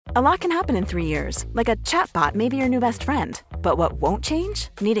A lot can happen in 3 years, like a chatbot may be your new best friend. But what won't change?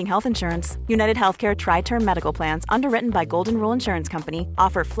 Needing health insurance. United Healthcare Tri-Term Medical Plans, underwritten by Golden Rule Insurance Company,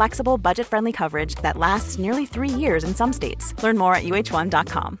 offer flexible, budget-friendly coverage that lasts nearly 3 years in some states. Learn more at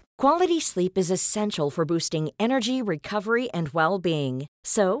uh1.com. Quality sleep is essential for boosting energy, recovery, and well-being.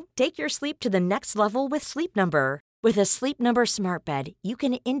 So, take your sleep to the next level with Sleep Number. With a Sleep Number smart bed, you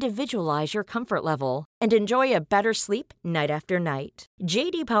can individualize your comfort level and enjoy a better sleep night after night.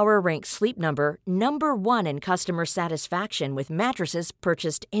 JD Power ranks Sleep Number number 1 in customer satisfaction with mattresses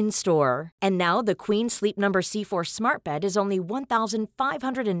purchased in-store. And now the Queen Sleep Number C4 smart bed is only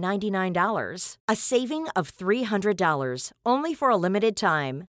 $1,599, a saving of $300, only for a limited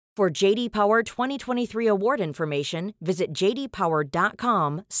time. For JD Power 2023 award information, visit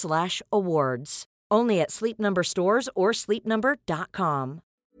jdpower.com/awards. Only at Sleep Number stores or sleepnumber.com.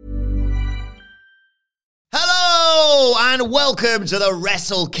 Hello and welcome to the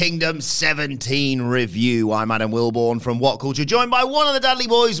Wrestle Kingdom 17 review. I'm Adam Wilborn from What Culture, joined by one of the Dudley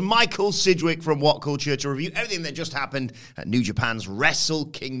Boys, Michael Sidgwick from What Culture, to review everything that just happened at New Japan's Wrestle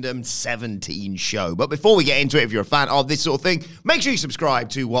Kingdom 17 show. But before we get into it, if you're a fan of this sort of thing, make sure you subscribe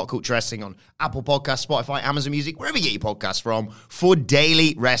to What Culture Wrestling on Apple Podcasts, Spotify, Amazon Music, wherever you get your podcasts from, for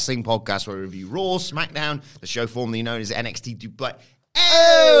daily wrestling podcasts where we review Raw, SmackDown, the show formerly known as NXT Dubai,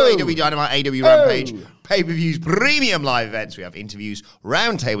 AEW Dynamite, AEW Rampage, pay-per-views, premium live events. We have interviews,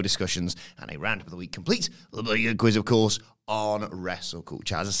 roundtable discussions, and a roundup of the week complete. A little bit of quiz, of course, on Wrestle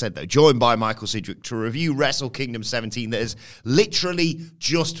Culture. As I said, though, joined by Michael Sidgwick to review Wrestle Kingdom 17 that has literally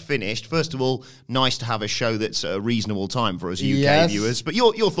just finished. First of all, nice to have a show that's a reasonable time for us UK viewers. But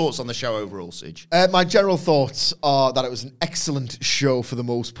your thoughts on the show overall, Sidge? My general thoughts are that it was an excellent show for the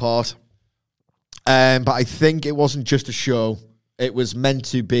most part. But I think it wasn't just a show. It was meant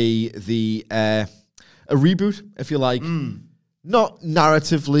to be a reboot, if you like. Not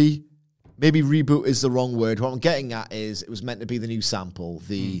narratively. Maybe reboot is the wrong word. What I'm getting at is it was meant to be the new sample.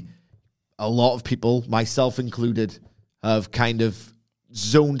 A lot of people, myself included, have kind of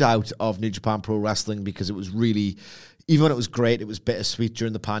zoned out of New Japan Pro Wrestling because it was really, even when it was great, it was bittersweet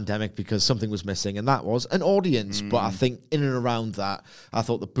during the pandemic because something was missing, and that was an audience. But I think in and around that, I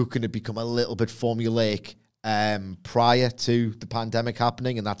thought the booking had become a little bit formulaic prior to the pandemic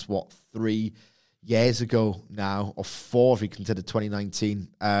happening, and that's 3 years ago now, or 4 if you consider 2019.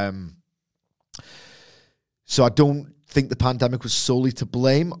 So I don't think the pandemic was solely to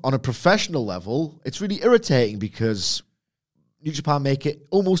blame. On a professional level, it's really irritating because New Japan make it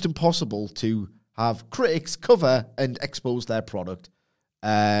almost impossible to have critics cover and expose their product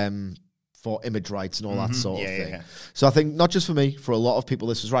for image rights and all that sort of thing. Yeah. So I think not just for me, for a lot of people,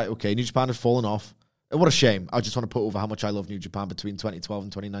 this was right. Okay, New Japan has fallen off. And what a shame. I just want to put over how much I love New Japan between 2012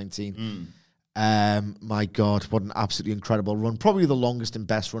 and 2019. My God, what an absolutely incredible run. Probably the longest and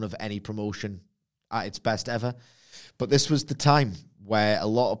best run of any promotion at its best ever. But this was the time where a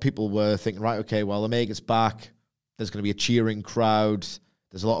lot of people were thinking, right, okay, well, Omega's back. There's going to be a cheering crowd.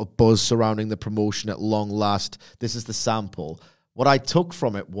 There's a lot of buzz surrounding the promotion at long last. This is the sample. What I took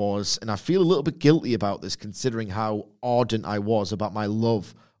from it was, and I feel a little bit guilty about this considering how ardent I was about my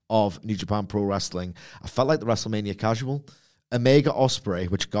love of New Japan Pro Wrestling. I felt like the WrestleMania casual. Omega Ospreay,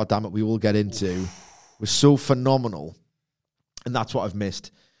 which, goddammit, we will get into, was so phenomenal. And that's what I've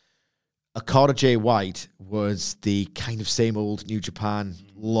missed. Okada Jay White was the kind of same old New Japan,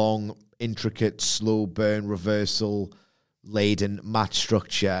 long, intricate, slow burn, reversal-laden match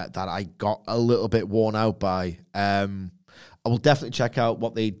structure that I got a little bit worn out by. I will definitely check out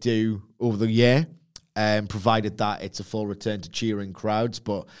what they do over the year, provided that it's a full return to cheering crowds,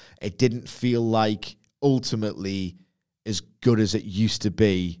 but it didn't feel like ultimately as good as it used to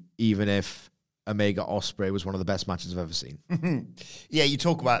be, even if Omega Ospreay was one of the best matches I've ever seen. Yeah, you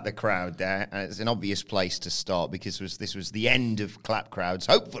talk about the crowd there, and it's an obvious place to start because this was the end of clap crowds,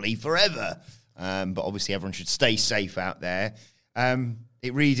 hopefully forever. But obviously everyone should stay safe out there.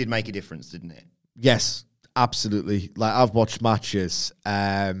 It really did make a difference, didn't it? Yes. Absolutely. Like, I've watched matches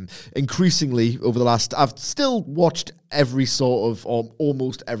increasingly over the last... I've still watched every sort of, or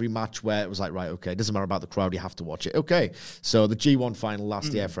almost every match where it was like, right, okay, it doesn't matter about the crowd, you have to watch it. Okay. So the G1 final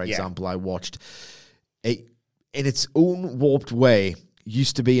last year, for example, I watched it in its own warped way.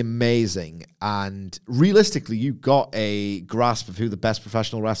 Used to be amazing, and realistically, you got a grasp of who the best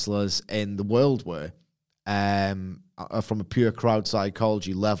professional wrestlers in the world were. From a pure crowd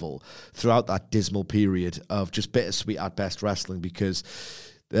psychology level throughout that dismal period of just bittersweet at best wrestling, because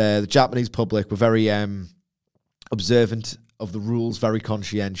the Japanese public were very observant of the rules, very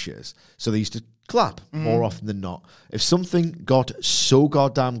conscientious. So they used to clap more often than not. If something got so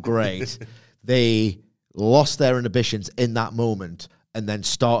goddamn great, they lost their inhibitions in that moment and then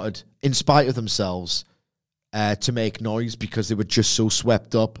started, in spite of themselves, to make noise because they were just so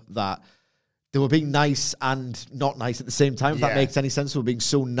swept up that they were being nice and not nice at the same time, if that makes any sense. They were being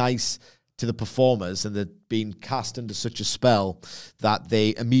so nice to the performers and they'd been cast under such a spell that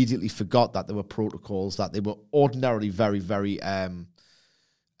they immediately forgot that there were protocols that they were ordinarily very, very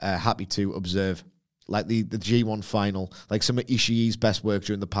happy to observe. Like the G1 final, like some of Ishii's best work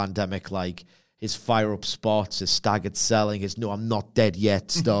during the pandemic, like his fire-up spots, his staggered selling, his no, I'm not dead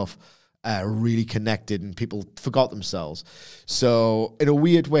yet stuff, really connected and people forgot themselves. So in a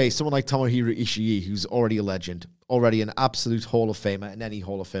weird way, someone like Tomohiro Ishii, who's already a legend, already an absolute Hall of Famer in any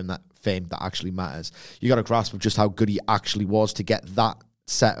Hall of Fame that actually matters, you got a grasp of just how good he actually was to get that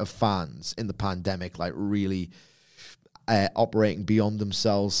set of fans in the pandemic, like really operating beyond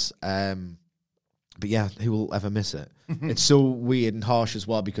themselves. But yeah, who will ever miss it? It's so weird and harsh as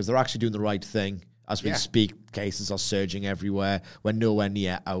well because they're actually doing the right thing. As we speak, cases are surging everywhere. We're nowhere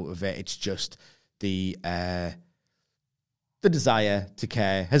near out of it. It's just the desire to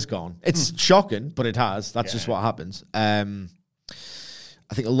care has gone. It's shocking, but it has. That's just what happens. I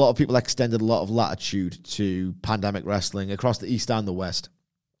think a lot of people extended a lot of latitude to pandemic wrestling across the East and the West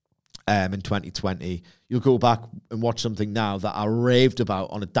in 2020. You'll go back and watch something now that I raved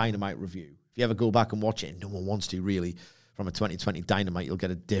about on a Dynamite review. If you ever go back and watch it, and no one wants to really, from a 2020 Dynamite, you'll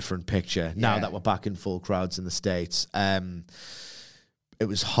get a different picture now that we're back in full crowds in the States. It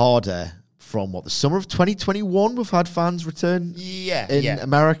was harder from the summer of 2021 we've had fans return in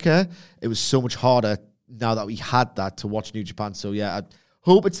America. It was so much harder now that we had that to watch New Japan. So yeah, I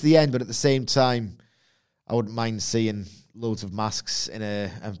hope it's the end, but at the same time, I wouldn't mind seeing loads of masks in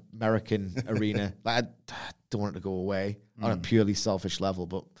an American arena. Like, I don't want it to go away on a purely selfish level,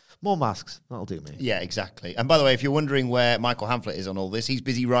 but more masks, that'll do me. Yeah, exactly. And by the way, if you're wondering where Michael Hamflett is on all this, he's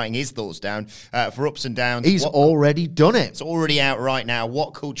busy writing his thoughts down for Ups and Downs. He's already done it. It's already out right now.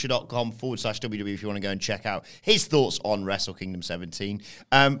 whatculture.com/WWE if you want to go and check out his thoughts on Wrestle Kingdom 17.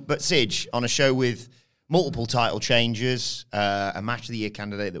 But Sidge, on a show with multiple title changes, a Match of the Year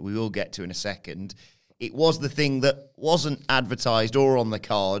candidate that we will get to in a second, it was the thing that wasn't advertised or on the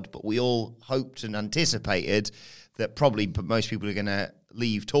card, but we all hoped and anticipated that probably most people are going to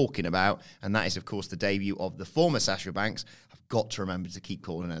leave talking about, and that is, of course, the debut of the former Sasha Banks. I've got to remember to keep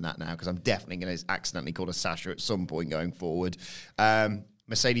calling her that now because I'm definitely going to accidentally call her Sasha at some point going forward.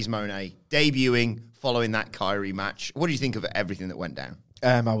 Mercedes Moné debuting following that Kairi match. What do you think of everything that went down?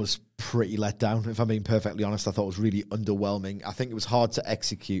 I was pretty let down, if I'm being perfectly honest. I thought it was really underwhelming. I think it was hard to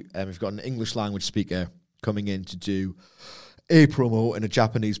execute. We've got an English language speaker coming in to do a promo in a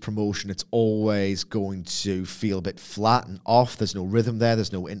Japanese promotion. It's always going to feel a bit flat and off. There's no rhythm there.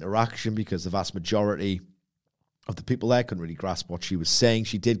 There's no interaction because the vast majority of the people there couldn't really grasp what she was saying.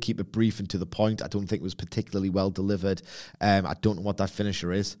 She did keep it brief and to the point. I don't think it was particularly well delivered. I don't know what that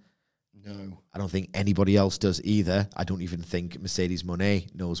finisher is. No. I don't think anybody else does either. I don't even think Mercedes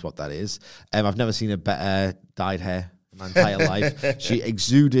Moné knows what that is. I've never seen a better dyed hair in my entire life. She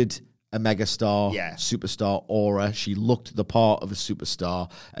exuded a megastar, superstar aura. She looked the part of a superstar,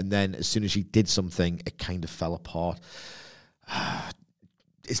 and then as soon as she did something, it kind of fell apart.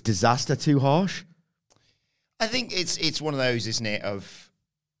 Is disaster too harsh? I think it's one of those, isn't it, of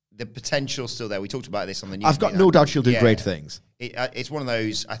the potential still there. We talked about this on the news. I've got no doubt she'll do great things. It's one of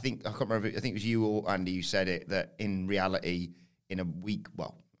those, I can't remember, I think it was you or Andy who said it, that in reality, in a week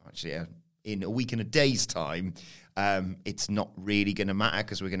and a day's time, it's not really going to matter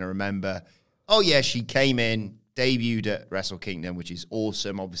because we're going to remember, she came in, debuted at Wrestle Kingdom, which is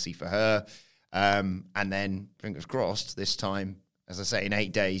awesome, obviously, for her. And then, fingers crossed, this time, as I say, in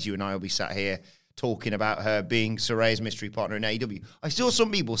 8 days, you and I will be sat here talking about her being Saraya's mystery partner in AEW. I saw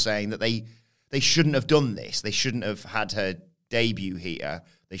some people saying that they shouldn't have done this. They shouldn't have had her debut here.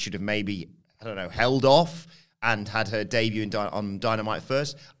 They should have maybe, held off and had her debut on Dynamite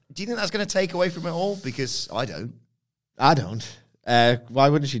first. Do you think that's going to take away from it all? Because I don't. Why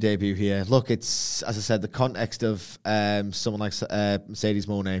wouldn't she debut here? Look, it's, as I said, the context of someone like Mercedes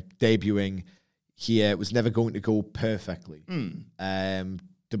Moné debuting here was never going to go perfectly.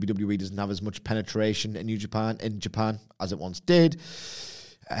 WWE doesn't have as much penetration in Japan as it once did.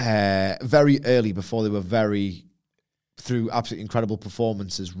 Very early, before they were through absolutely incredible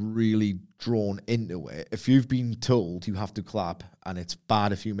performances, really drawn into it. If you've been told you have to clap and it's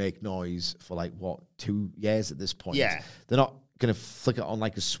bad if you make noise for 2 years at this point, they're not going to flick it on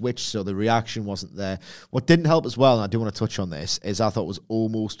like a switch, so the reaction wasn't there. What didn't help as well, and I do want to touch on this, is I thought it was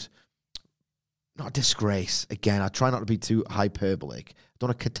almost not a disgrace. Again, I try not to be too hyperbolic. I don't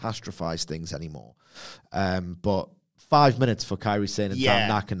want to catastrophize things anymore. But 5 minutes for Kairi Sane and Tam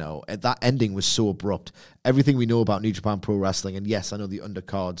Nakano. And that ending was so abrupt. Everything we know about New Japan Pro Wrestling, and yes, I know the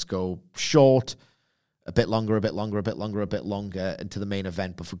undercards go short, a bit longer, a bit longer, a bit longer, a bit longer into the main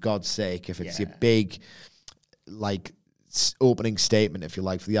event. But for God's sake, if it's your big, like, opening statement, if you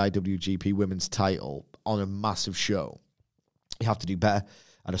like, for the IWGP Women's title on a massive show, you have to do better.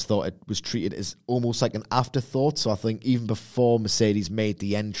 I just thought it was treated as almost like an afterthought. So I think even before Mercedes made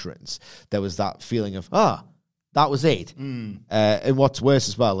the entrance, there was that feeling of, that was it. And what's worse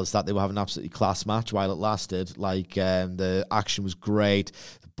as well is that they were having an absolutely class match while it lasted. Like, the action was great.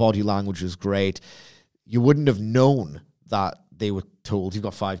 The body language was great. You wouldn't have known that they were told you've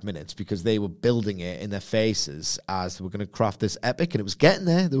got 5 minutes because they were building it in their faces as they were going to craft this epic, and it was getting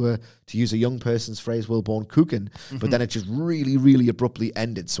there. They were, to use a young person's phrase, well-born cooking, but then it just really, really abruptly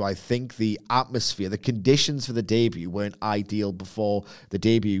ended. So I think the atmosphere, the conditions for the debut weren't ideal before. The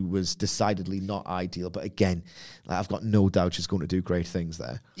debut was decidedly not ideal, but again, I've got no doubt she's going to do great things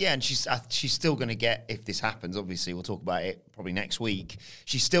there. Yeah, and she's still going to get, if this happens, obviously we'll talk about it probably next week,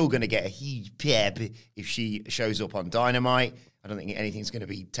 she's still going to get a huge pep if she shows up on Dynamite. I don't think anything's going to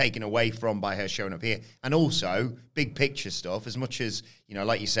be taken away from by her showing up here. And also, big picture stuff, as much as,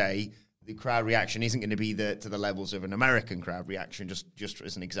 like you say, the crowd reaction isn't going to be to the levels of an American crowd reaction, just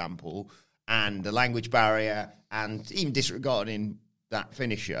as an example, and the language barrier, and even disregarding that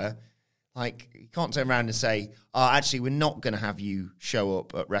finisher, like, you can't turn around and say, actually, we're not going to have you show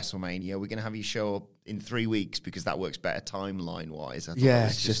up at WrestleMania. We're going to have you show up in 3 weeks because that works better timeline-wise. Yeah,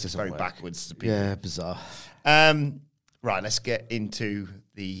 it's just very work. Backwards to people. Yeah, bizarre. Right, let's get into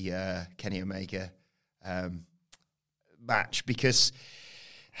the Kenny Omega match, because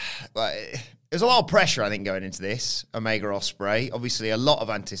there's a lot of pressure, I think, going into this. Omega Ospreay, obviously a lot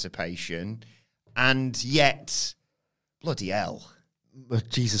of anticipation, and yet, bloody hell.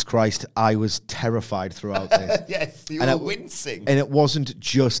 Jesus Christ, I was terrified throughout this. Yes, you were wincing. And it wasn't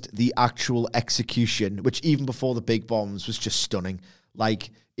just the actual execution, which even before the big bombs was just stunning. Like,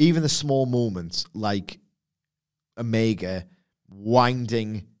 even the small moments, like Omega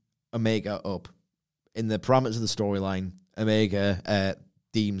winding Omega up in the parameters of the storyline. Omega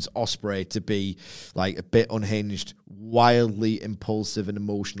deems Ospreay to be like a bit unhinged, wildly impulsive and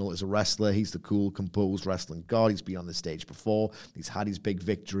emotional as a wrestler. He's the cool, composed wrestling god. He's been on the stage before. He's had his big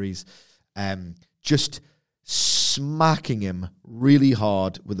victories. Just smacking him really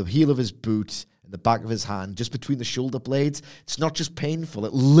hard with the heel of his boot in the back of his hand, just between the shoulder blades. It's not just painful.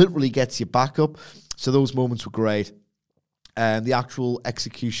 It literally gets you back up. So those moments were great. The actual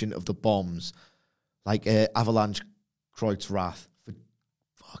execution of the bombs, like Avalanche Kreutz Wrath, for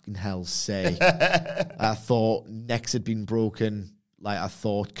fucking hell's sake. I thought necks had been broken. Like, I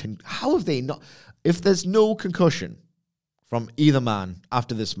thought, how have they not? If there's no concussion from either man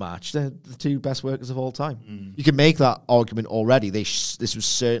after this match, they're the two best workers of all time. You can make that argument already. This was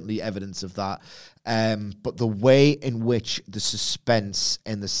certainly evidence of that. But the way in which the suspense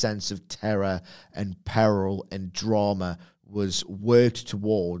and the sense of terror and peril and drama was worked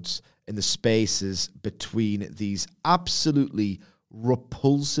towards in the spaces between these absolutely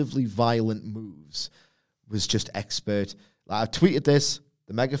repulsively violent moves was just expert. Like, I've tweeted this.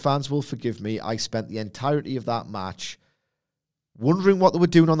 The mega fans will forgive me. I spent the entirety of that match wondering what they were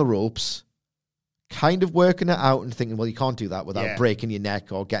doing on the ropes, kind of working it out and thinking, well, you can't do that without breaking your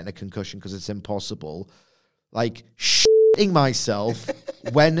neck or getting a concussion because it's impossible. Like, shitting myself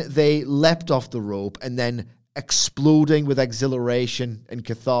when they leapt off the rope and then exploding with exhilaration and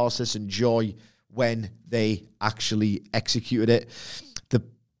catharsis and joy when they actually executed it.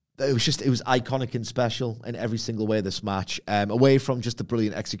 It was iconic and special in every single way of this match, away from just the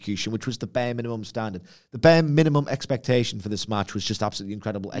brilliant execution, which was the bare minimum standard. The bare minimum expectation for this match was just absolutely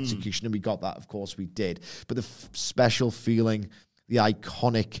incredible execution, and we got that, of course we did. But the special feeling, the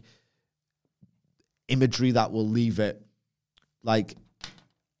iconic imagery that will leave it, like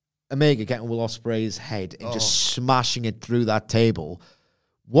Omega getting Will Ospreay's head and just smashing it through that table,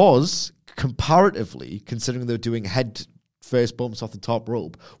 was comparatively, considering they were doing head first bumps off the top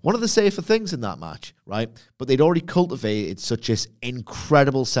rope, one of the safer things in that match, right? But they'd already cultivated such an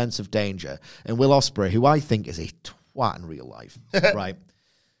incredible sense of danger. And Will Ospreay, who I think is a twat in real life, right?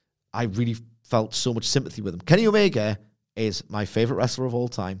 I really felt so much sympathy with him. Kenny Omega is my favorite wrestler of all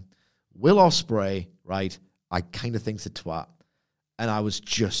time. Will Ospreay, right, I kind of think's a twat. And I was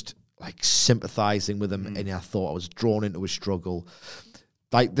just like sympathizing with him, and I thought I was drawn into his struggle.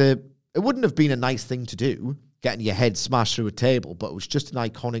 Like, it wouldn't have been a nice thing to do, getting your head smashed through a table, but it was just an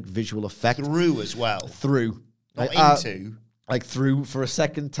iconic visual effect. Through as well. Through. Not into. Like, through for a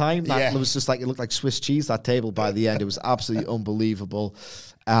second time. That was just like, it looked like Swiss cheese, that table, by the end. It was absolutely unbelievable.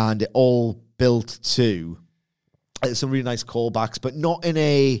 And it all built to some really nice callbacks, but not in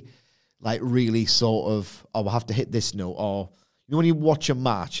a like really sort of, oh, we'll have to hit this note. Or, you know, when you watch a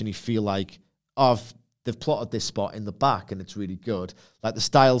match and you feel like, oh, they've plotted this spot in the back and it's really good. Like the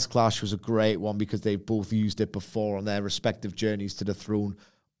Styles Clash was a great one because they've both used it before on their respective journeys to the throne.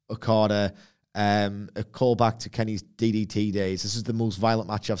 Okada, a callback to Kenny's DDT days. This is the most violent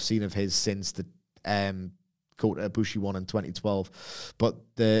match I've seen of his since the Kota Ibushi one in 2012. But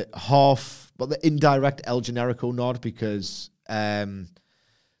the indirect El Generico nod, because the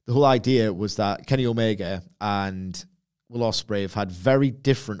whole idea was that Kenny Omega and Will Ospreay have had very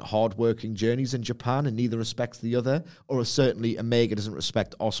different hard-working journeys in Japan, and neither respects the other, or certainly Omega doesn't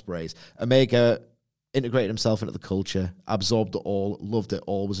respect Ospreay's. Omega integrated himself into the culture, absorbed it all, loved it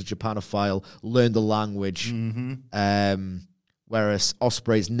all, was a Japanophile, learned the language, whereas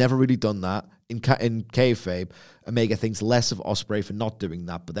Ospreay's never really done that. In kayfabe, Omega thinks less of Ospreay for not doing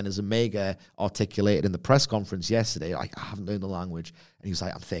that, but then as Omega articulated in the press conference yesterday, like, I haven't learned the language, and he was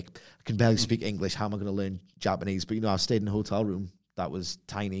like, I'm thick, I can barely speak English, how am I going to learn Japanese? But, you know, I stayed in a hotel room that was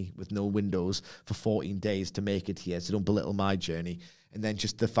tiny with no windows for 14 days to make it here, so don't belittle my journey. And then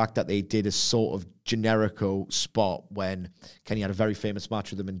just the fact that they did a sort of generico spot when Kenny had a very famous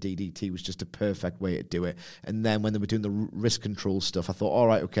match with them in DDT was just a perfect way to do it. And then when they were doing the wrist control stuff, I thought, all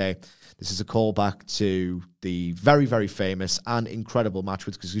right, okay, this is a callback to the very, very famous and incredible match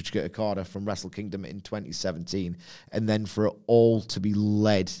with Kazuchika Okada from Wrestle Kingdom in 2017. And then for it all to be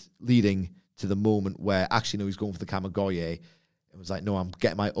leading to the moment where actually, no, he's going for the Kamigoye. It was like, no, I'm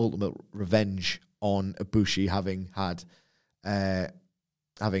getting my ultimate revenge on Ibushi,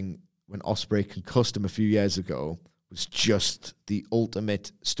 when Ospreay concussed him a few years ago, was just the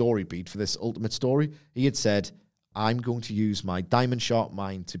ultimate story beat for this ultimate story. He had said, I'm going to use my diamond sharp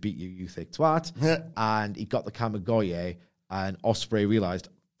mind to beat you, you thick twat. And he got the Kamigoye, and Ospreay realized,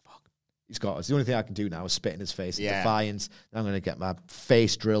 fuck, he's got us. The only thing I can do now is spit in his face in defiance. I'm going to get my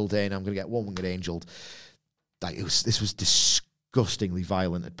face drilled in. I'm going to get one-winged angeled. This was disgustingly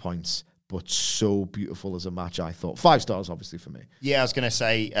violent at points, but so beautiful as a match, I thought. 5 stars, obviously, for me. Yeah, I was going to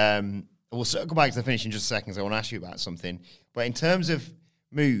say, we'll circle back to the finish in just a second, so I want to ask you about something. But in terms of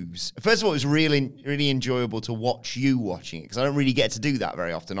moves, first of all, it was really, really enjoyable to watch you watching it, because I don't really get to do that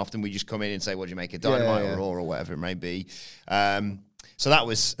very often. Often we just come in and say, what do you make of Dynamite or Raw or whatever it may be. So that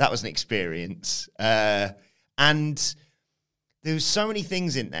was an experience. And there was so many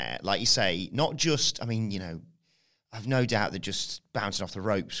things in there, like you say, not just, I mean, you know, I've no doubt that just bouncing off the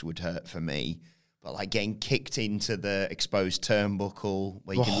ropes would hurt for me, but like getting kicked into the exposed turnbuckle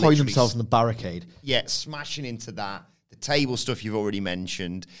where you can hide themselves in the barricade. Yeah, smashing into that. The table stuff you've already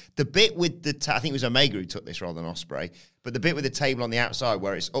mentioned. The bit with the, I think it was Omega who took this rather than Ospreay, but the bit with the table on the outside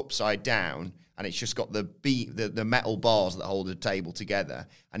where it's upside down and it's just got the metal bars that hold the table together,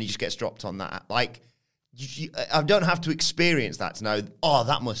 and he just gets dropped on that. Like, I don't have to experience that to know, oh,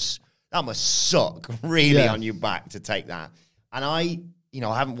 that must suck really on your back to take that. And I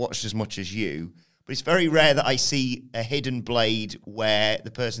haven't watched as much as you, but it's very rare that I see a hidden blade where the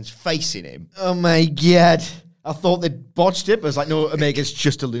person's facing him. Oh my God. I thought they'd botched it, but it's like, no, Omega's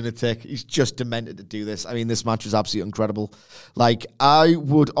just a lunatic. He's just demented to do this. I mean, this match was absolutely incredible. Like, I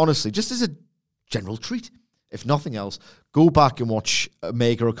would honestly, just as a general treat, if nothing else, go back and watch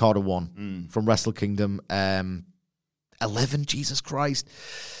Omega Okada 1 from Wrestle Kingdom 11, Jesus Christ.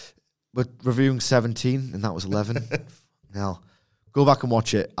 We're reviewing 17, and that was 11. Now, go back and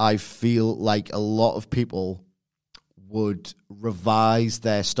watch it. I feel like a lot of people would revise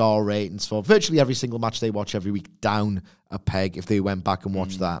their star ratings for virtually every single match they watch every week down a peg if they went back and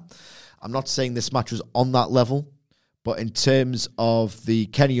watched that. I'm not saying this match was on that level, but in terms of the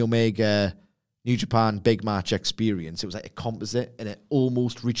Kenny Omega New Japan big match experience, it was like a composite, and it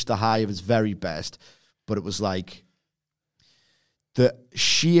almost reached the high of its very best, but it was like the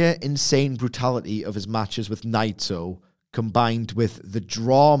sheer insane brutality of his matches with Naito combined with the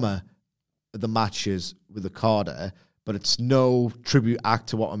drama of the matches with Okada, but it's no tribute act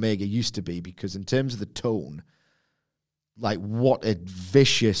to what Omega used to be, because in terms of the tone, like, what a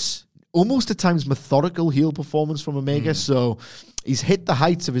vicious, almost at times methodical heel performance from Omega. So he's hit the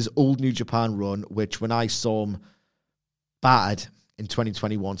heights of his old New Japan run, which when I saw him battered in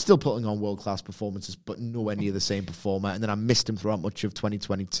 2021, still putting on world-class performances, but nowhere near the same performer. And then I missed him throughout much of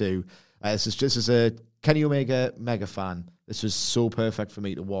 2022. This is just as a Kenny Omega mega fan. This was so perfect for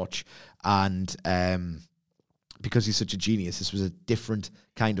me to watch. And because he's such a genius, this was a different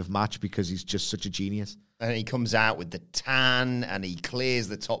kind of match because he's just such a genius. And he comes out with the tan and he clears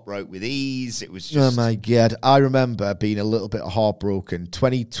the top rope with ease. It was just... Oh my God. I remember being a little bit heartbroken.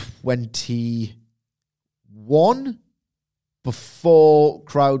 2021, before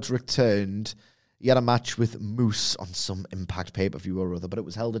crowds returned, he had a match with Moose on some Impact pay-per-view or other, but it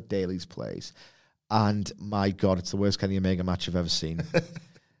was held at Daly's Place. And my God, it's the worst Kenny Omega match I've ever seen.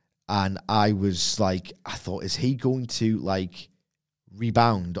 And I was like, I thought, is he going to like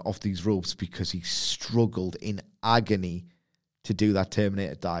rebound off these ropes, because he struggled in agony to do that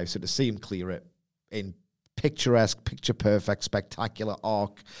Terminator dive. So to see him clear it in picturesque, picture-perfect, spectacular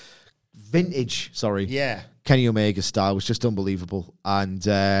arc, vintage, Kenny Omega style was just unbelievable. And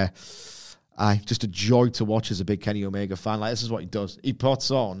just a joy to watch as a big Kenny Omega fan. Like, this is what he does. He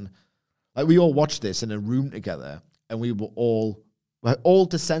puts on, like, we all watched this in a room together, and we're all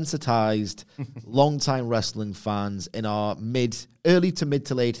desensitized, long-time wrestling fans in our early to mid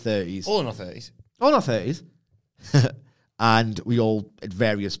to late 30s. All in our 30s. All in our 30s. And we all, at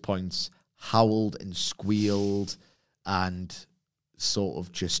various points, howled and squealed and sort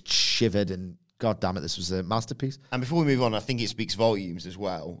of just shivered, and God damn it, this was a masterpiece. And before we move on, I think it speaks volumes as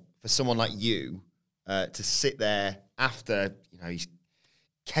well for someone like you to sit there after, he's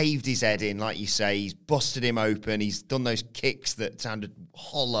caved his head in, like you say, he's busted him open, he's done those kicks that sounded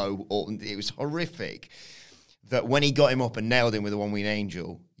hollow, or it was horrific, that when he got him up and nailed him with a one-winged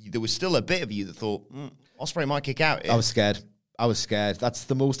angel, there was still a bit of you that thought, Ospreay might kick out here. I was scared. That's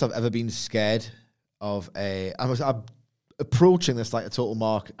the most I've ever been scared of I'm approaching this like a total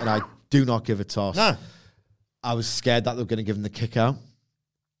mark, and I do not give a toss. No. I was scared that they were going to give him the kick out.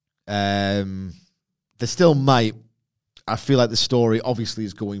 They still might. I feel like the story obviously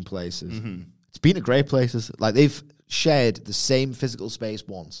is going places. Mm-hmm. It's been at great places. Like, they've shared the same physical space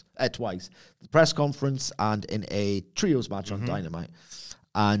twice. The press conference and in a trios match on Dynamite.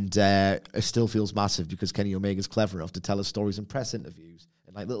 And it still feels massive because Kenny Omega's clever enough to tell his stories in press interviews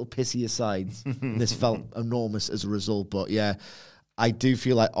and like little pissy asides. And this felt enormous as a result. But yeah, I do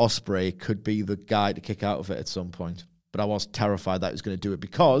feel like Ospreay could be the guy to kick out of it at some point. But I was terrified that he was going to do it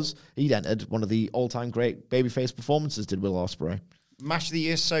because he'd entered one of the all-time great babyface performances, did Will Ospreay. Match of the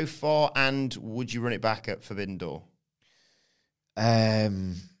year so far, and would you run it back at Forbidden Door?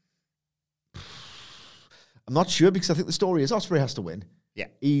 I'm not sure, because I think the story is Ospreay has to win. Yeah.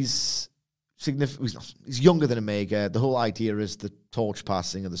 He's significant. He's younger than Omega. The whole idea is the torch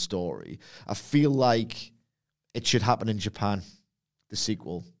passing of the story. I feel like it should happen in Japan, the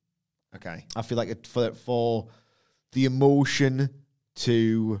sequel. Okay. I feel like for the emotion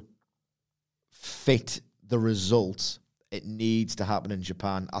to fit the results, it needs to happen in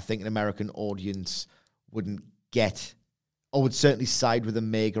Japan. I think an American audience wouldn't get, or would certainly side with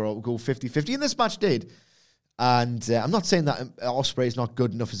Omega or go 50-50. And this match did. And I'm not saying that Ospreay is not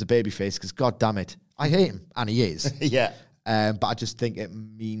good enough as a babyface, because God damn it, I hate him, and he is. Yeah. But I just think it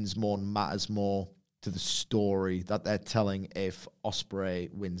means more and matters more to the story that they're telling if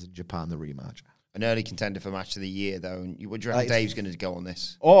Ospreay wins in Japan the rematch. An early contender for Match of the Year, though. And what do you reckon Dave's going to go on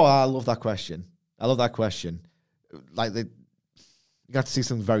this? Oh, I love that question. Like, you got to see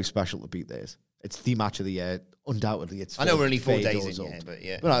something very special to beat this. It's the Match of the Year. Undoubtedly, it's. I know we're only 4 days in, but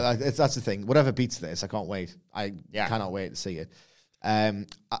yeah. But no, that's the thing. Whatever beats this, I can't wait. I cannot wait to see it.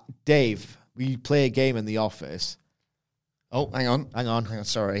 Dave, we play a game in the office. Oh, hang on.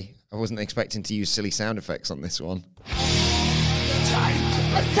 Sorry. I wasn't expecting to use silly sound effects on this one. It's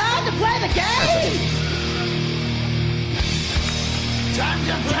time to play the game! Time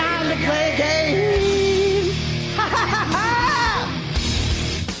to play the game! Ha ha ha ha!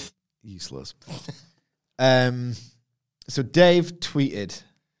 Useless. So Dave tweeted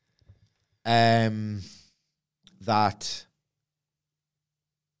that...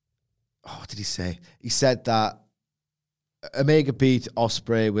 Oh, what did he say? He said that Omega beat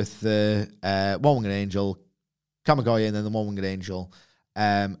Ospreay with the one-winged angel, Kamigoye, and then the one-winged angel.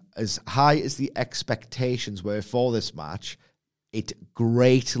 As high as the expectations were for this match, it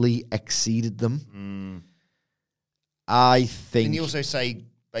greatly exceeded them. I think... Didn't he also say,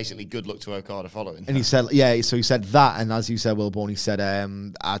 basically, good luck to Okada following? And he said, so he said that, and as you said, Wilborn, he said,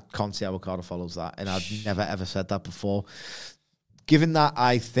 I can't see how Okada follows that, and I've never, ever said that before. Given that,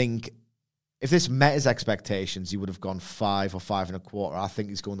 I think... If this met his expectations, he would have gone 5 or 5 1/4. I think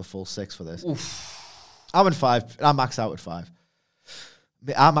he's going the full 6 for this. Oof. I'm at 5. I max out at 5.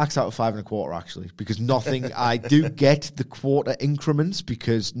 I max out at 5 1/4 actually, because nothing. I do get the quarter increments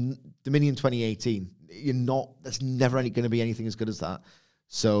because Dominion 2018. There's never going to be anything as good as that.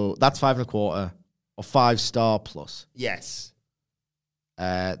 So that's 5 1/4 or 5-star plus. Yes.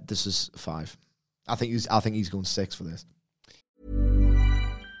 This is 5. I think he's going 6 for this.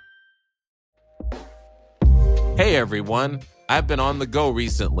 Hey everyone, I've been on the go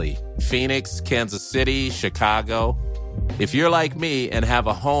recently. Phoenix, Kansas City, Chicago. If you're like me and have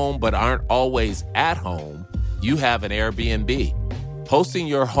a home but aren't always at home, you have an Airbnb. Hosting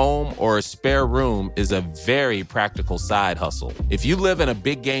your home or a spare room is a very practical side hustle. If you live in a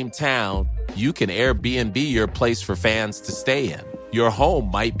big game town, you can Airbnb your place for fans to stay in. Your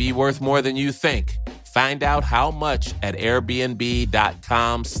home might be worth more than you think. Find out how much at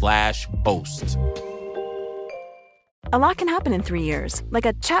airbnb.com/host. A lot can happen in 3 years, like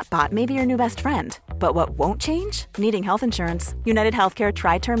a chatbot may be your new best friend. But what won't change? Needing health insurance. United Healthcare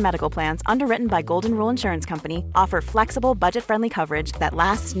Tri-Term Medical Plans, underwritten by Golden Rule Insurance Company, offer flexible, budget-friendly coverage that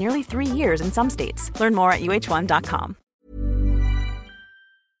lasts nearly 3 years in some states. Learn more at uh1.com.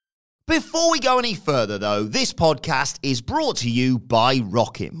 Before we go any further, though, this podcast is brought to you by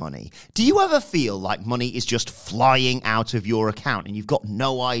Rocket Money. Do you ever feel like money is just flying out of your account and you've got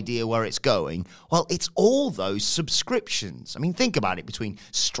no idea where it's going? Well, it's all those subscriptions. I mean, think about it. Between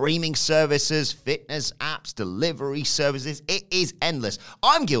streaming services, fitness apps, delivery services, it is endless.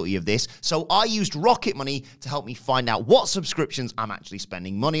 I'm guilty of this, so I used Rocket Money to help me find out what subscriptions I'm actually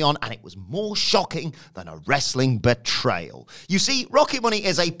spending money on, and it was more shocking than a wrestling betrayal. You see, Rocket Money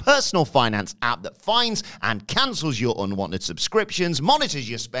is a personal finance app that finds and cancels your unwanted subscriptions, monitors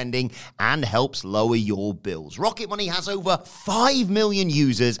your spending, and helps lower your bills. Rocket Money has over 5 million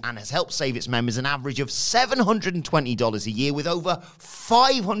users and has helped save its members an average of $720 a year, with over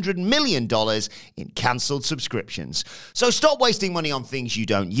 $500 million in cancelled subscriptions. So stop wasting money on things you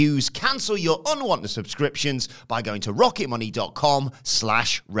don't use. Cancel your unwanted subscriptions by going to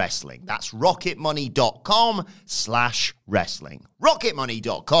rocketmoney.com/wrestling. That's rocketmoney.com/wrestling.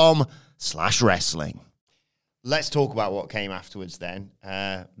 rocketmoney.com/wrestling. Let's talk about what came afterwards then,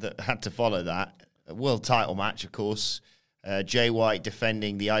 that had to follow that. A world title match, of course. Jay White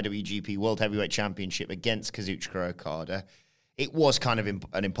defending the IWGP World Heavyweight Championship against Kazuchika Okada. It was kind of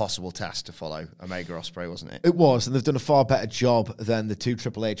an impossible task to follow Omega Ospreay, wasn't it? It was, and they've done a far better job than the two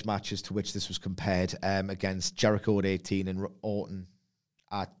Triple H matches to which this was compared, against Jericho at 18 and Orton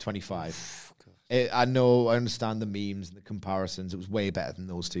at 25. I know, I understand the memes and the comparisons. It was way better than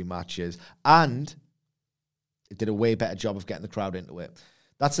those two matches. And it did a way better job of getting the crowd into it.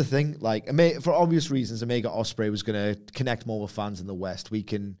 That's the thing. Like, for obvious reasons, Omega Ospreay was going to connect more with fans in the West. We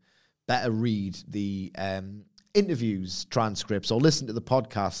can better read the interviews, transcripts, or listen to the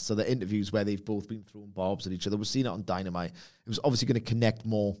podcasts or the interviews where they've both been throwing barbs at each other. We've seen it on Dynamite. It was obviously going to connect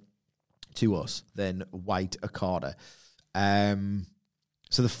more to us than White Okada.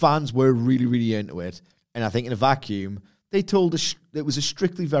 So the fans were really, really into it. And I think in a vacuum, they told us it was a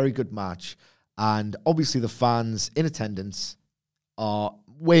strictly very good match. And obviously the fans in attendance are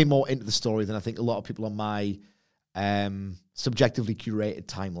way more into the story than I think a lot of people on my subjectively curated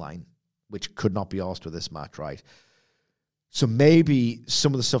timeline, which could not be asked with this match, right? So maybe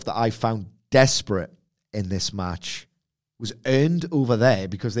some of the stuff that I found desperate in this match was earned over there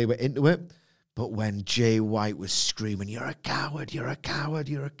because they were into it. But when Jay White was screaming, "You're a coward, you're a coward,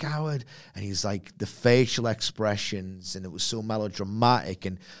 you're a coward," and he's like, the facial expressions, and it was so melodramatic,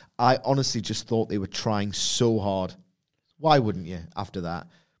 and I honestly just thought they were trying so hard. Why wouldn't you after that?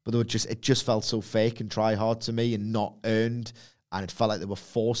 But it just felt so fake and try hard to me and not earned, and it felt like they were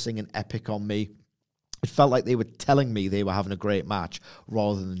forcing an epic on me. It felt like they were telling me they were having a great match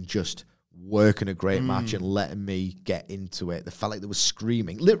rather than just working a great match and letting me get into it. They felt like they were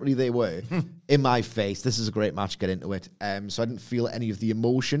screaming. Literally, they were in my face. This is a great match. Get into it. So I didn't feel any of the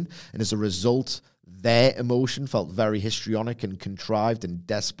emotion. And as a result, their emotion felt very histrionic and contrived and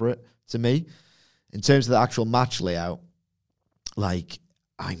desperate to me. In terms of the actual match layout, like,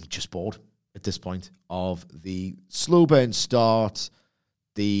 I'm just bored at this point of the slow burn start,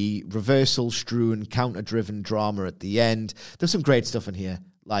 the reversal strewn, counter-driven drama at the end. There's some great stuff in here.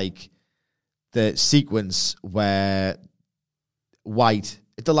 Like, the sequence where White,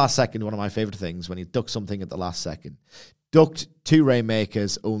 at the last second, one of my favorite things, when he ducked something at the last second. Ducked two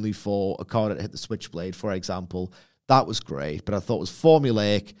Rainmakers only for Okada to hit the Switchblade, for example. That was great, but I thought it was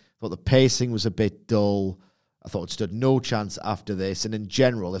formulaic. I thought the pacing was a bit dull. I thought it stood no chance after this. And in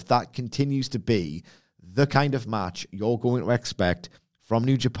general, if that continues to be the kind of match you're going to expect from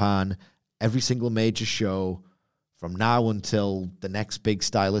New Japan, every single major show, from now until the next big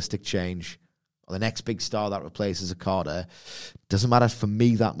stylistic change, or the next big star that replaces Okada, doesn't matter for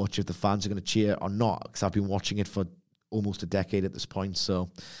me that much if the fans are going to cheer or not, because I've been watching it for almost a decade at this point.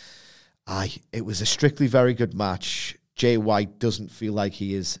 So it was a strictly very good match. Jay White doesn't feel like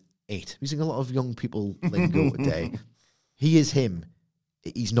he is it. I'm using a lot of young people lingo today. He is him.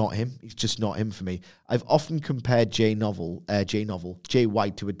 He's not him. He's just not him for me. I've often compared Jay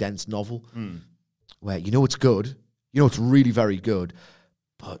White to a dense novel, where it's good. It's really very good.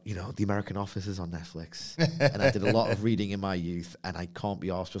 But, The American Office is on Netflix. And I did a lot of reading in my youth, and I can't be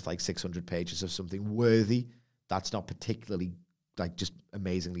asked with like 600 pages of something worthy. That's not particularly like just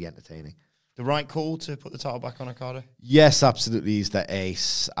amazingly entertaining. The right call to put the title back on Okada? Yes, absolutely. He's the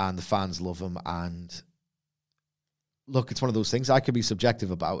ace, and the fans love him. And look, it's one of those things. I could be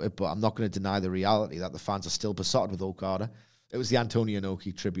subjective about it, but I'm not going to deny the reality that the fans are still besotted with Okada. It was the Antonio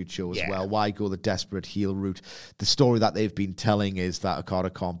Inoki tribute show as well. Why go the desperate heel route? The story that they've been telling is that Okada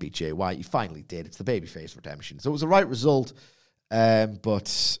can't beat Jay White. He finally did. It's the babyface redemption. So it was the right result.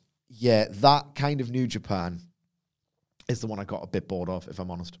 But yeah, that kind of New Japan is the one I got a bit bored of, if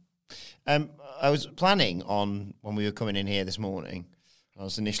I'm honest. I was planning on, when we were coming in here this morning, I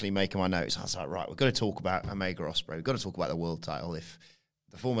was initially making my notes. I was like, right, we've got to talk about Omega Ospreay. We've got to talk about the world title. If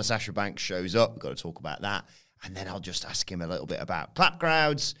the former Sasha Banks shows up, we've got to talk about that. And then I'll just ask him a little bit about clap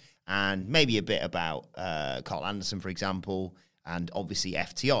crowds and maybe a bit about Carl Anderson, for example, and obviously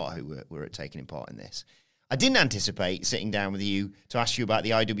FTR, who were taking part in this. I didn't anticipate sitting down with you to ask you about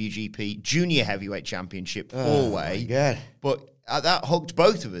the IWGP Junior Heavyweight Championship four-way. Yeah. But that hooked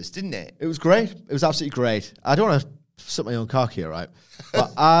both of us, didn't it? It was great. It was absolutely great. I don't want to suck my own cock here, right?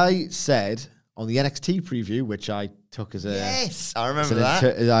 But I said on the NXT preview, which I took as a... Yes, I remember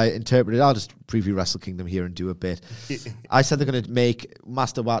that. I interpreted, I'll just preview Wrestle Kingdom here and do a bit. I said they're going to make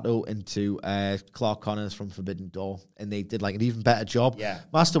Master Wato into Clark Connors from Forbidden Door, and they did like an even better job. Yeah.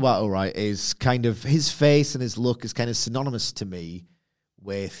 Master Wato, right, is kind of, his face and his look is kind of synonymous to me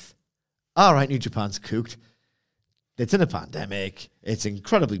with, all right, New Japan's cooked. It's in a pandemic. It's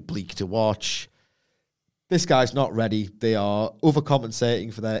incredibly bleak to watch. This guy's not ready. They are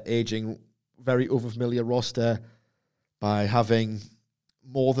overcompensating for their aging, very overfamiliar roster by having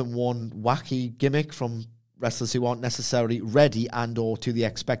more than one wacky gimmick from wrestlers who aren't necessarily ready and or to the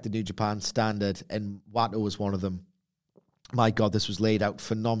expected New Japan standard, and Wato was one of them. My God, this was laid out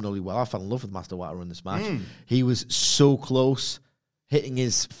phenomenally well. I fell in love with Master Wato in this match. He was so close, hitting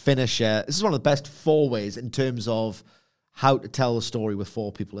his finisher. This is one of the best four-ways in terms of how to tell a story with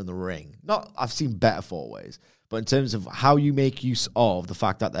four people in the ring. I've seen better four-ways, but in terms of how you make use of the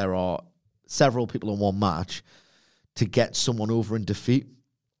fact that there are several people in one match to get someone over and defeat.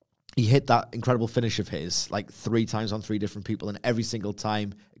 He hit that incredible finish of his like 3 times on 3 different people, and every single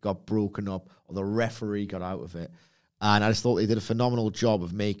time it got broken up or the referee got out of it. And I just thought they did a phenomenal job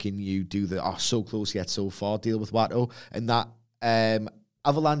of making you do the so close yet so far deal with Wato. And that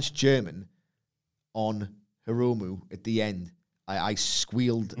Avalanche German on Hiromu at the end, I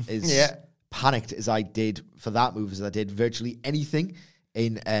squealed as panicked as I did for that move as I did virtually anything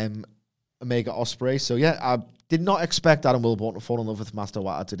in Omega Ospreay. So yeah, I did not expect Adam Wilborn to fall in love with Master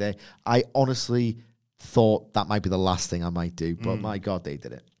Wato today. I honestly thought that might be the last thing I might do, but my God, they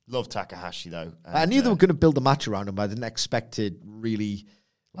did it. Love Takahashi, though. And I knew they were going to build a match around him, but I didn't expect to really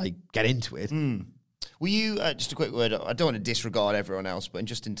get into it. Were you, just a quick word, I don't want to disregard everyone else, but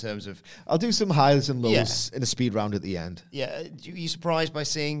just in terms of... I'll do some highs and lows in a speed round at the end. Yeah, were you surprised by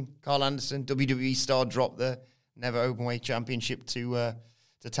seeing Carl Anderson, WWE star, drop the Never Openweight Championship to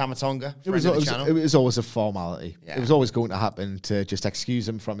Tama Tonga? It was always a formality. Yeah. It was always going to happen to just excuse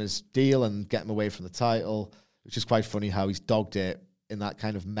him from his deal and get him away from the title, which is quite funny how he's dogged it in that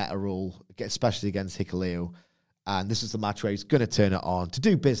kind of meta role, especially against Hikuleo. And this is the match where he's going to turn it on to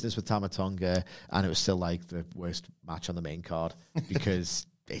do business with Tama Tonga, and it was still like the worst match on the main card because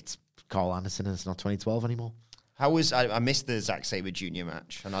it's Carl Anderson and it's not 2012 anymore. I missed the Zack Sabre Jr.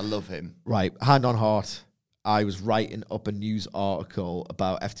 match, and I love him. Right, hand on heart, I was writing up a news article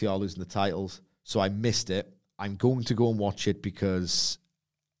about FTR losing the titles, so I missed it. I'm going to go and watch it because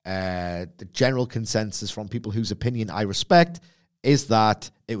the general consensus from people whose opinion I respect is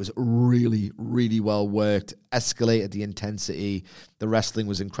that it was really, really well worked, escalated the intensity. The wrestling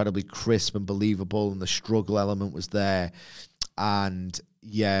was incredibly crisp and believable, and the struggle element was there. And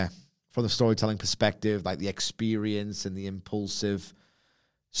yeah, from the storytelling perspective, like the experience and the impulsive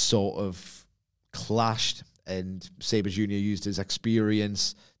sort of clashed, and Sabre Jr. used his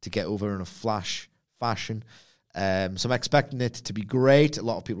experience to get over in a flash fashion. So I'm expecting it to be great. A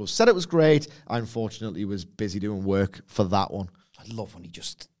lot of people have said it was great. I unfortunately was busy doing work for that one. I love when he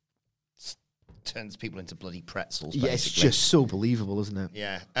just turns people into bloody pretzels, basically. Yeah, it's just so believable, isn't it?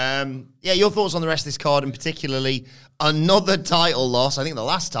 Yeah. Your thoughts on the rest of this card, and particularly another title loss, I think the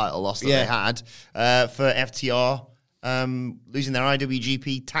last title loss that they had for FTR, losing their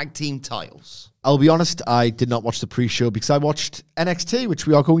IWGP tag team titles. I'll be honest, I did not watch the pre-show because I watched NXT, which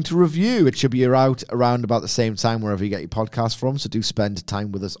we are going to review. It should be out around about the same time wherever you get your podcast from, so do spend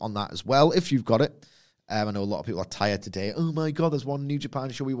time with us on that as well, if you've got it. I know a lot of people are tired today. Oh my God, there's one New Japan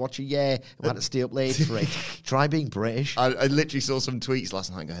show we watch a year. We had to stay up late for it. Try being British. I literally saw some tweets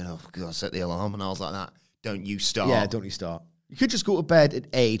last night going, oh God, set the alarm. And I was like that. Don't you start. Yeah, don't you start. You could just go to bed at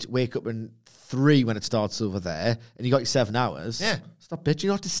 8, wake up at 3 when it starts over there, and you got your 7 hours. Yeah. Stop bitching. You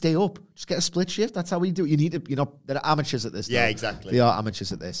don't have to stay up. Just get a split shift. That's how we do it. You need to, they're amateurs at this. Yeah, though. exactly. They are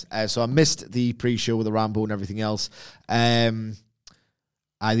amateurs at this. So I missed the pre-show with the Rambo and everything else. The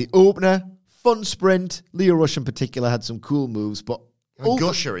opener, fun sprint. Leo Rush in particular had some cool moves, but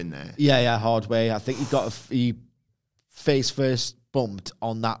Gusher in there. Yeah, hard way. I think he face first bumped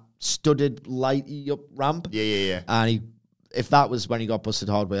on that studded lighty up ramp. Yeah. And if that was when he got busted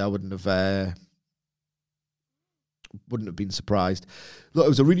hard way, I wouldn't have been surprised. Look, it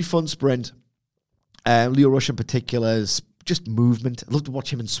was a really fun sprint. Leo Rush in particular is just movement. I'd love to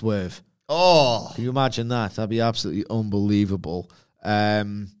watch him in Swerve. Oh. Can you imagine that? That'd be absolutely unbelievable.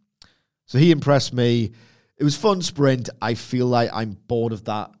 So he impressed me. It was a fun sprint. I feel like I'm bored of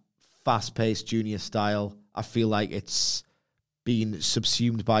that fast-paced junior style. I feel like it's been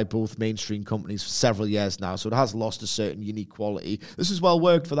subsumed by both mainstream companies for several years now, so it has lost a certain unique quality. This is well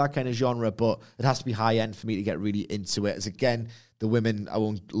worked for that kind of genre, but it has to be high-end for me to get really into it. As again, the women, I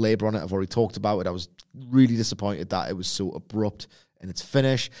won't labour on it, I've already talked about it. I was really disappointed that it was so abrupt in its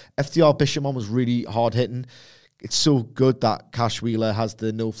finish. FTR Bishamon was really hard-hitting. It's so good that Cash Wheeler has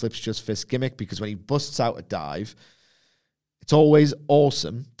the no flips, just fist gimmick, because when he busts out a dive, it's always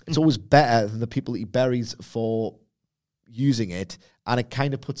awesome. It's always better than the people that he buries for using it, and it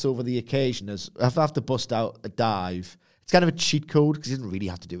kind of puts over the occasion as if I have to bust out a dive. It's kind of a cheat code because he didn't really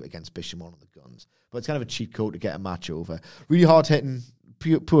have to do it against Bishamon on the guns, but it's kind of a cheat code to get a match over. Really hard hitting.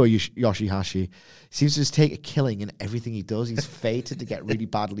 Poor Yoshihashi. He seems to just take a killing in everything he does. He's fated to get really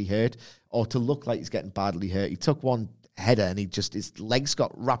badly hurt or to look like he's getting badly hurt. He took one header and his legs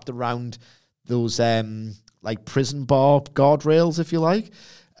got wrapped around those like prison bar guardrails, if you like,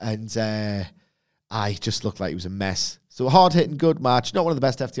 and I just looked like he was a mess. So a hard-hitting, good match. Not one of the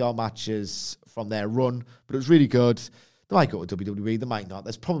best FTR matches from their run, but it was really good. They might go to WWE, they might not.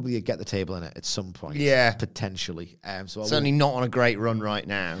 There's probably a Get the Table in it at some point. Yeah. Potentially. Certainly not on a great run right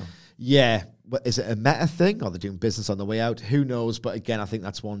now. Yeah. But is it a meta thing? Or they're doing business on the way out? Who knows? But again, I think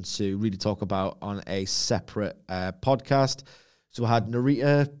that's one to really talk about on a separate podcast. So we had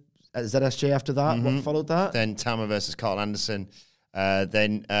Narita at ZSJ after that. Mm-hmm. What followed that? Then Tama versus Carl Anderson.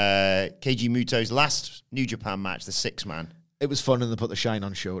 Then Keiji Muto's last New Japan match, the 6-man. It was fun, and they put the shine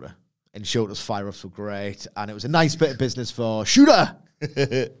on Shota. And Shota's fire-ups were great. And it was a nice bit of business for Shota.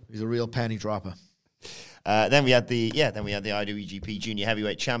 He's a real penny dropper. Then we had the IWGP Junior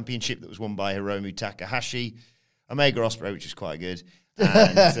Heavyweight Championship that was won by Hiromu Takahashi, Omega Ospreay, which was quite good,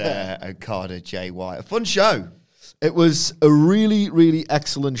 and Okada Jay White. A fun show. It was a really, really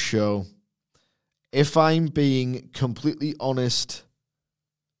excellent show. If I'm being completely honest,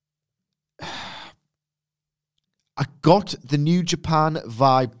 I got the New Japan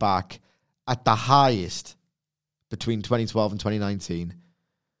vibe back at the highest between 2012 and 2019.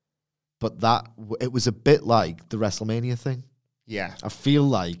 But it was a bit like the WrestleMania thing. Yeah. I feel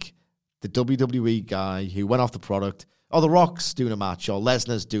like the WWE guy who went off the product, or The Rock's doing a match, or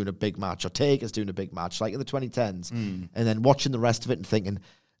Lesnar's doing a big match, or Taker's doing a big match, like in the 2010s, and then watching the rest of it and thinking,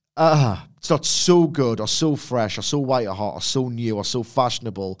 it's not so good, or so fresh, or so white or hot, or so new, or so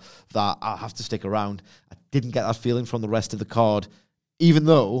fashionable that I have to stick around. I didn't get that feeling from the rest of the card, even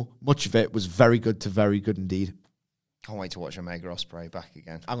though much of it was very good to very good indeed. Can't wait to watch Omega Ospreay back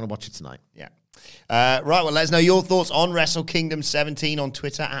again. I'm going to watch it tonight. Yeah. Right, well, let us know your thoughts on Wrestle Kingdom 17 on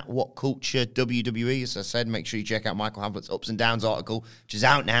Twitter at WhatCultureWWE. As I said, make sure you check out Michael Hamflett's Ups and Downs article, which is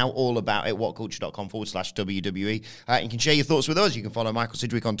out now, all about it, whatculture.com/WWE. You can share your thoughts with us. You can follow Michael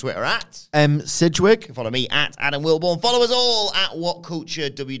Sidgwick on Twitter at Sidgwick. You can follow me at Adam Wilborn. Follow us all at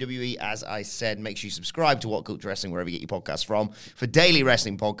WhatCultureWWE. As I said, make sure you subscribe to What Culture Wrestling wherever you get your podcasts from for daily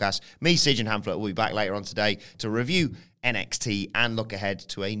wrestling podcasts. Me, Sidge, and Hamflett will be back later on today to review NXT and look ahead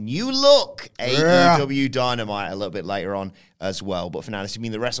to a new look AEW Dynamite a little bit later on as well. But for now, this has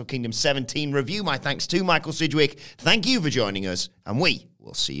been the Wrestle Kingdom 17 review. My thanks to Michael Sidgwick. Thank you for joining us, and we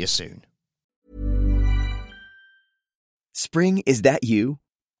will see you soon. Spring, is that you?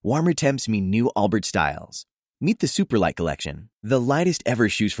 Warmer temps mean new Allbirds styles. Meet the Superlight Collection, the lightest ever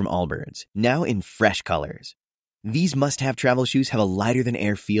shoes from Allbirds, now in fresh colors. These must-have travel shoes have a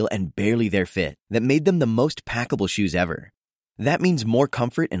lighter-than-air feel and barely their fit that made them the most packable shoes ever. That means more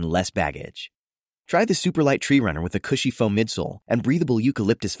comfort and less baggage. Try the Superlight Tree Runner with a cushy foam midsole and breathable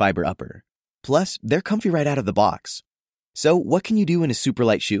eucalyptus fiber upper. Plus, they're comfy right out of the box. So, what can you do in a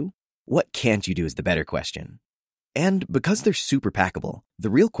Superlight shoe? What can't you do is the better question. And because they're super packable, the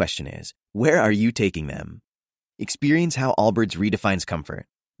real question is, where are you taking them? Experience how Allbirds redefines comfort.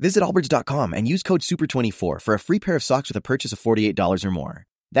 Visit Allbirds.com and use code SUPER24 for a free pair of socks with a purchase of $48 or more.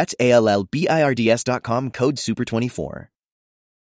 That's ALLBIRDS.com, code SUPER24.